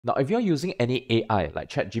Now, if you're using any AI like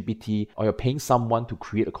ChatGPT or you're paying someone to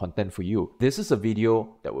create a content for you, this is a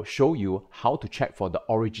video that will show you how to check for the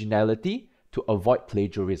originality to avoid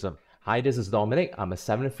plagiarism. Hi, this is Dominic. I'm a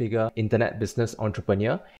seven-figure internet business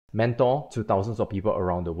entrepreneur, mentor to thousands of people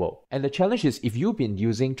around the world. And the challenge is if you've been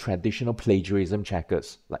using traditional plagiarism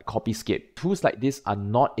checkers like Copyscape, tools like this are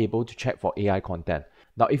not able to check for AI content.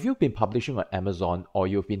 Now, if you've been publishing on Amazon or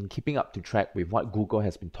you've been keeping up to track with what Google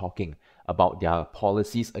has been talking about their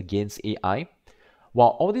policies against AI, while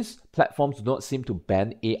all these platforms do not seem to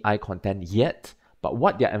ban AI content yet, but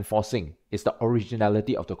what they're enforcing is the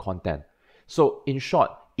originality of the content. So in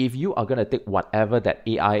short, if you are going to take whatever that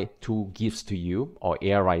AI tool gives to you or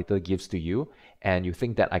AI writer gives to you, and you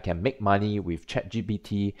think that I can make money with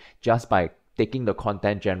ChatGPT just by taking the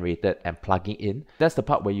content generated and plugging in, that's the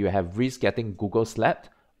part where you have risk getting Google slapped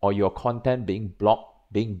or your content being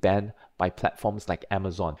blocked, being banned by platforms like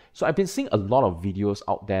Amazon. So I've been seeing a lot of videos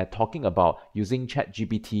out there talking about using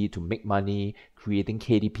ChatGPT to make money, creating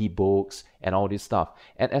KDP books and all this stuff.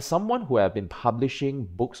 And as someone who have been publishing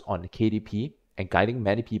books on KDP and guiding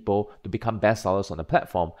many people to become bestsellers on the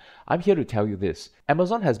platform, I'm here to tell you this.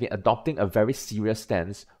 Amazon has been adopting a very serious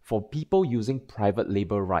stance for people using private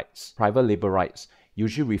label rights. Private label rights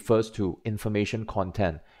usually refers to information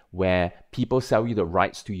content where people sell you the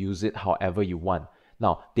rights to use it however you want.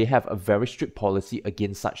 Now, they have a very strict policy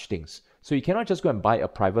against such things. So you cannot just go and buy a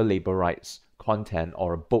private label rights content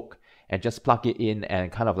or a book and just plug it in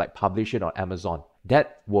and kind of like publish it on Amazon.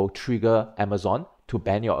 That will trigger Amazon to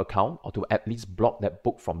ban your account or to at least block that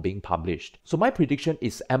book from being published. So my prediction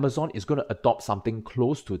is Amazon is going to adopt something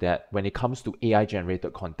close to that when it comes to AI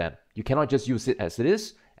generated content. You cannot just use it as it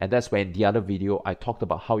is. And that's where in the other video, I talked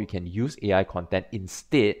about how you can use AI content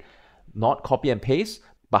instead, not copy and paste,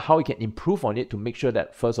 but how you can improve on it to make sure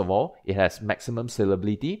that first of all, it has maximum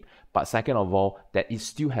salability, but second of all, that it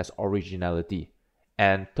still has originality.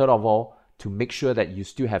 And third of all, to make sure that you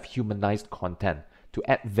still have humanized content to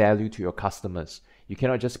add value to your customers. You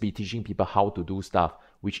cannot just be teaching people how to do stuff,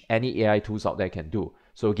 which any AI tools out there can do.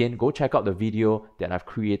 So again, go check out the video that I've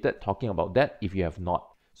created talking about that if you have not.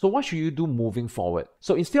 So what should you do moving forward?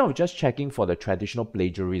 So instead of just checking for the traditional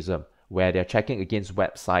plagiarism, where they're checking against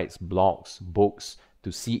websites, blogs, books,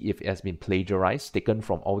 to see if it has been plagiarized, taken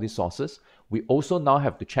from all these sources, we also now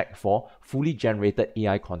have to check for fully generated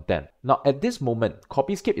AI content. Now, at this moment,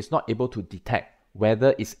 Copyscape is not able to detect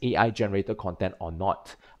whether it's AI generated content or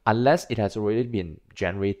not, unless it has already been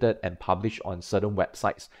generated and published on certain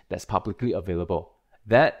websites that's publicly available.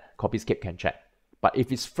 That Copyscape can check. But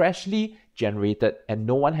if it's freshly generated and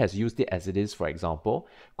no one has used it as it is, for example,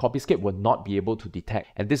 Copyscape will not be able to detect.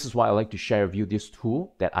 And this is why I like to share with you this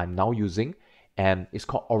tool that I'm now using, and it's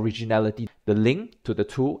called Originality. The link to the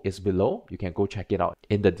tool is below. You can go check it out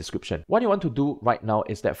in the description. What you want to do right now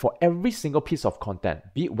is that for every single piece of content,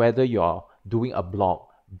 be it whether you're doing a blog,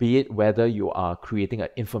 be it whether you are creating an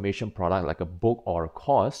information product like a book or a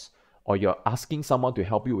course, or you're asking someone to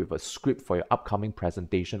help you with a script for your upcoming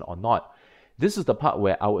presentation or not, this is the part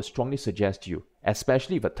where I would strongly suggest you,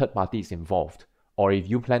 especially if a third party is involved, or if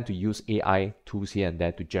you plan to use AI tools here and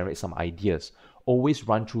there to generate some ideas, always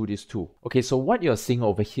run through this tool. Okay, so what you're seeing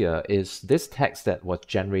over here is this text that was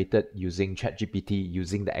generated using ChatGPT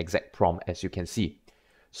using the exact prompt as you can see.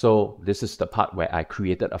 So this is the part where I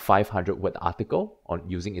created a 500-word article on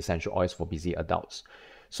using essential oils for busy adults.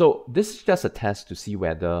 So this is just a test to see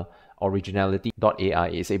whether Originality.ai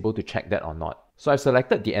is able to check that or not. So I've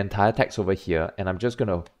selected the entire text over here and I'm just going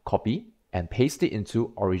to copy and paste it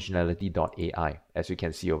into Originality.ai as you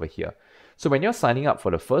can see over here. So when you're signing up for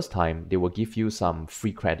the first time, they will give you some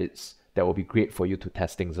free credits that will be great for you to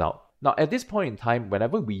test things out. Now, at this point in time,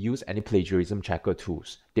 whenever we use any plagiarism checker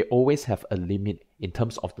tools, they always have a limit in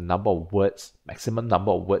terms of the number of words, maximum number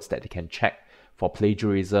of words that they can check for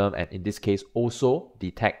plagiarism, and in this case, also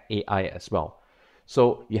detect AI as well.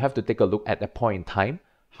 So you have to take a look at that point in time,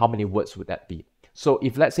 how many words would that be? So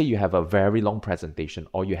if let's say you have a very long presentation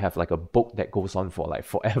or you have like a book that goes on for like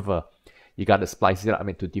forever, you got to splice it up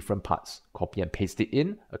into different parts, copy and paste it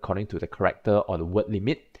in according to the character or the word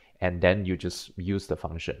limit, and then you just use the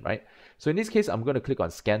function, right? So in this case, I'm going to click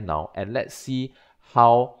on scan now and let's see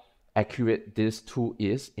how accurate this tool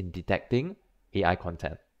is in detecting AI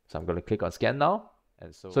content. So I'm going to click on scan now.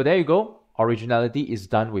 And so there you go. Originality is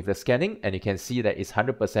done with the scanning and you can see that it's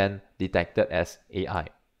 100% detected as AI.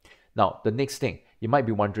 Now, the next thing, you might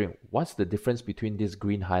be wondering, what's the difference between this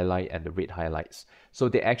green highlight and the red highlights? So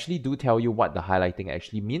they actually do tell you what the highlighting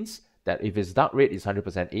actually means, that if it's dark red, it's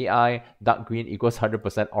 100% AI, dark green equals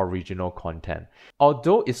 100% original content.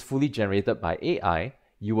 Although it's fully generated by AI,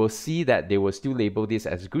 you will see that they will still label this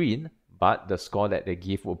as green, but the score that they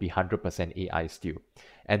give will be 100% AI still.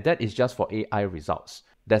 And that is just for AI results.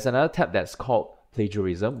 There's another tab that's called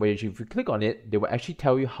Plagiarism, where if you click on it, they will actually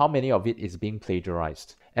tell you how many of it is being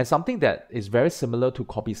plagiarized. And something that is very similar to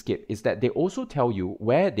Copyscape is that they also tell you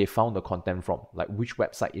where they found the content from, like which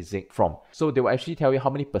website is it from. So they will actually tell you how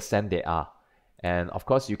many percent they are. And of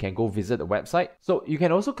course, you can go visit the website. So you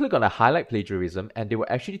can also click on the highlight plagiarism, and they will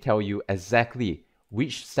actually tell you exactly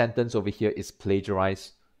which sentence over here is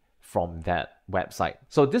plagiarized from that website.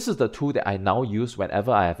 So this is the tool that I now use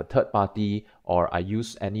whenever I have a third party or I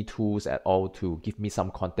use any tools at all to give me some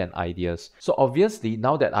content ideas. So obviously,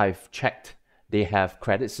 now that I've checked, they have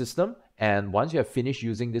credit system, and once you have finished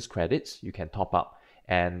using these credits, you can top up,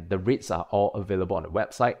 and the rates are all available on the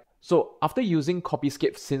website. So after using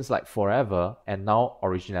Copyscape since like forever and now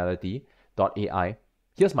Originality.ai,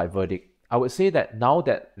 here's my verdict. I would say that now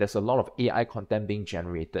that there's a lot of AI content being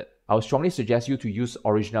generated, I would strongly suggest you to use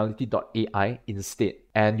Originality.ai instead.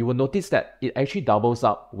 And you will notice that it actually doubles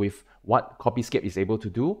up with what Copyscape is able to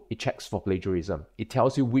do. It checks for plagiarism. It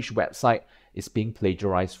tells you which website is being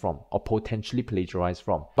plagiarized from or potentially plagiarized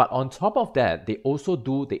from. But on top of that, they also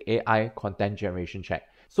do the AI content generation check.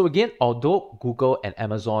 So again, although Google and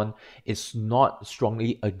Amazon is not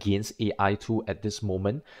strongly against AI tool at this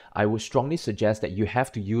moment, I would strongly suggest that you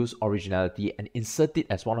have to use Originality and insert it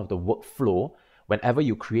as one of the workflow whenever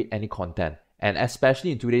you create any content. And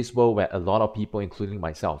especially in today's world where a lot of people, including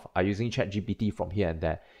myself, are using ChatGPT from here and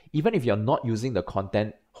there. Even if you're not using the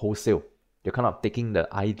content wholesale, you're kind of taking the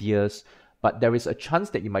ideas, but there is a chance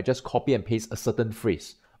that you might just copy and paste a certain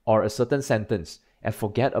phrase or a certain sentence and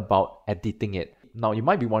forget about editing it. Now, you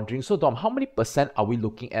might be wondering, so Dom, how many percent are we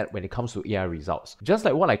looking at when it comes to AI results? Just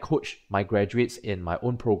like what I coach my graduates in my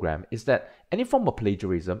own program is that any form of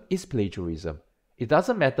plagiarism is plagiarism. It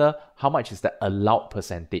doesn't matter how much is the allowed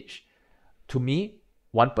percentage. To me,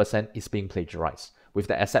 1% is being plagiarized, with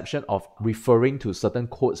the exception of referring to certain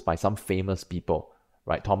quotes by some famous people,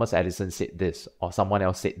 right? Thomas Edison said this, or someone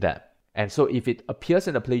else said that. And so if it appears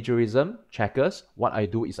in the plagiarism checkers, what I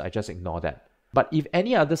do is I just ignore that. But if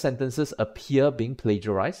any other sentences appear being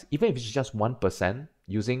plagiarized, even if it's just 1%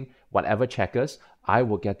 using whatever checkers, I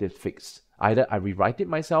will get it fixed. Either I rewrite it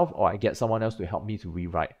myself or I get someone else to help me to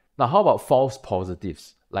rewrite. Now, how about false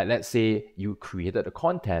positives? Like let's say you created the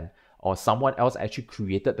content or someone else actually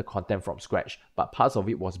created the content from scratch, but parts of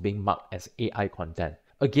it was being marked as AI content.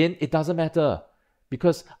 Again, it doesn't matter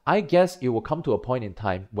because I guess it will come to a point in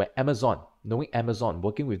time where Amazon, knowing Amazon,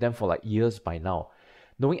 working with them for like years by now,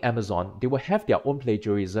 knowing Amazon, they will have their own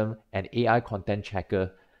plagiarism and AI content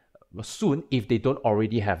checker soon if they don't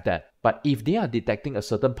already have that. But if they are detecting a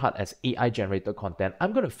certain part as AI generated content,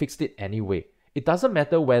 I'm going to fix it anyway. It doesn't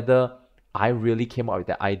matter whether I really came up with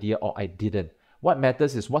the idea or I didn't. What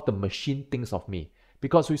matters is what the machine thinks of me.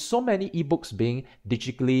 Because with so many ebooks being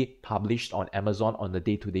digitally published on Amazon on a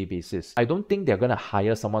day-to-day basis, I don't think they're going to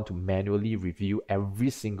hire someone to manually review every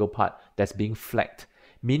single part that's being flagged.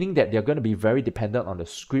 Meaning that they're going to be very dependent on the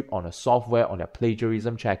script, on the software, on their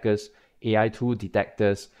plagiarism checkers, AI tool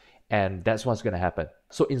detectors, and that's what's going to happen.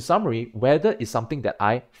 So in summary, whether it's something that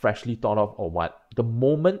I freshly thought of or what, the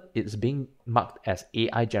moment it's being marked as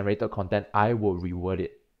AI generated content, I will reword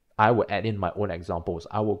it. I will add in my own examples.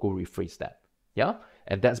 I will go rephrase that. Yeah?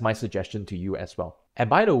 And that's my suggestion to you as well. And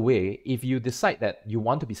by the way, if you decide that you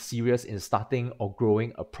want to be serious in starting or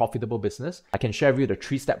growing a profitable business, I can share with you the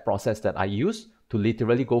 3-step process that I use to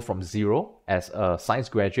literally go from zero as a science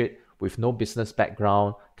graduate with no business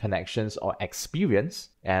background, connections, or experience.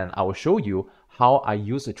 And I will show you how I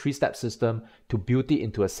use a 3-step system to build it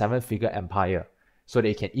into a 7-figure empire so that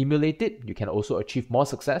you can emulate it. You can also achieve more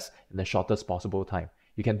success in the shortest possible time.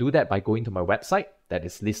 You can do that by going to my website that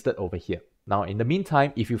is listed over here. Now, in the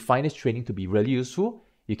meantime, if you find this training to be really useful,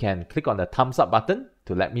 you can click on the thumbs up button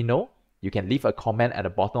to let me know. You can leave a comment at the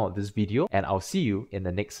bottom of this video, and I'll see you in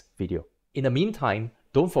the next video. In the meantime,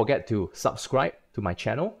 don't forget to subscribe to my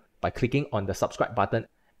channel by clicking on the subscribe button.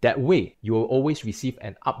 That way, you will always receive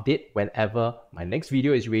an update whenever my next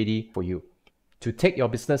video is ready for you. To take your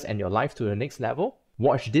business and your life to the next level,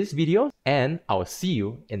 watch this video, and I'll see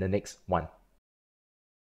you in the next one.